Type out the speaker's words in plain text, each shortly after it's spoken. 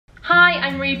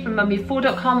I'm Marie from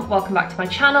mummy4.com. Welcome back to my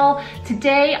channel.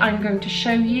 Today I'm going to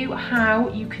show you how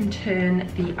you can turn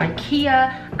the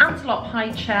Ikea Antilop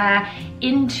high chair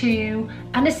into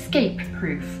an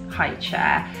escape-proof high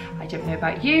chair. I don't know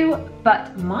about you,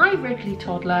 but my wriggly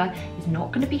toddler is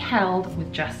not going to be held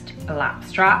with just a lap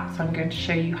strap, so I'm going to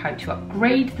show you how to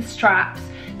upgrade the straps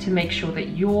to make sure that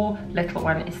your little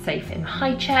one is safe in the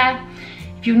high chair.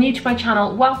 If you're new to my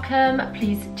channel, welcome.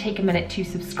 Please take a minute to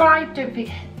subscribe. Don't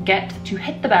forget to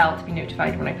hit the bell to be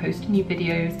notified when I post new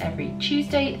videos every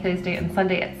Tuesday, Thursday and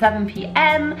Sunday at 7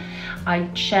 p.m.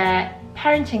 I share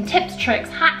parenting tips, tricks,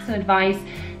 hacks and advice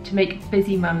to make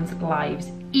busy mums'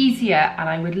 lives easier, and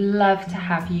I would love to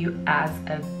have you as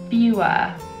a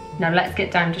viewer. Now let's get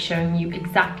down to showing you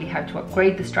exactly how to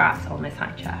upgrade the straps on this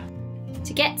high chair.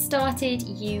 To get started,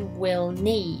 you will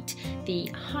need the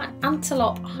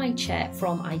Antilop high chair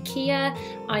from Ikea.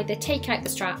 Either take out the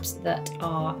straps that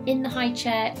are in the high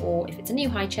chair, or if it's a new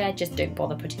high chair, just don't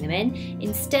bother putting them in.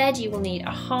 Instead, you will need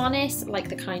a harness like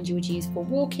the kind you would use for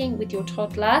walking with your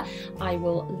toddler. I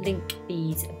will link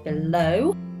these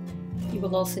below. You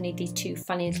will also need these two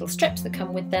funny little strips that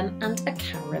come with them and a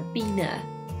carabiner.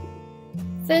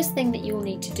 First thing that you will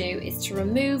need to do is to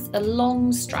remove the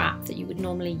long strap that you would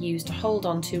normally use to hold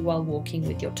on to while walking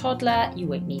with your toddler. You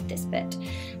won't need this bit.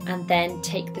 And then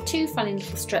take the two funny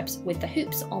little strips with the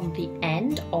hoops on the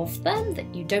end of them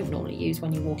that you don't normally use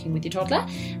when you're walking with your toddler,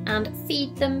 and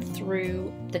feed them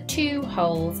through the two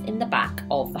holes in the back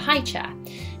of the high chair.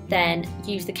 Then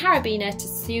use the carabiner to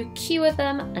secure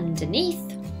them underneath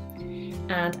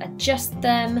and adjust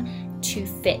them to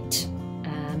fit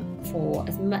for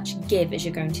as much give as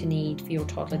you're going to need for your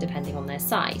toddler depending on their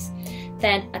size.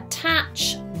 Then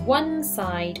attach one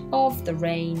side of the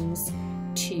reins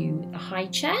to the high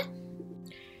chair.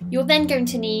 You're then going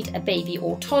to need a baby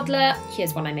or toddler.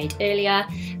 Here's one I made earlier.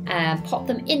 Pop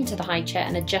them into the high chair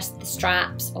and adjust the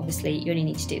straps. Obviously you only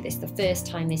need to do this the first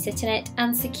time they sit in it,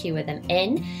 and secure them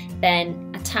in.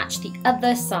 Then attach the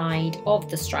other side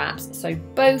of the straps so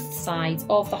both sides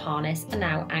of the harness are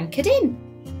now anchored in.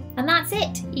 And that's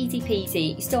it, easy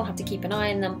peasy. You still have to keep an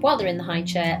eye on them while they're in the high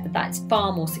chair, but that's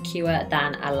far more secure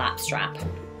than a lap strap.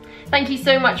 Thank you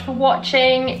so much for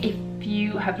watching. If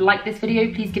you have liked this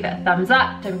video, please give it a thumbs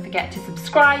up. Don't forget to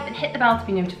subscribe and hit the bell to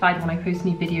be notified when I post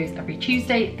new videos every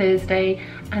Tuesday, Thursday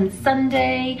and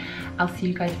Sunday. I'll see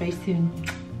you guys very soon.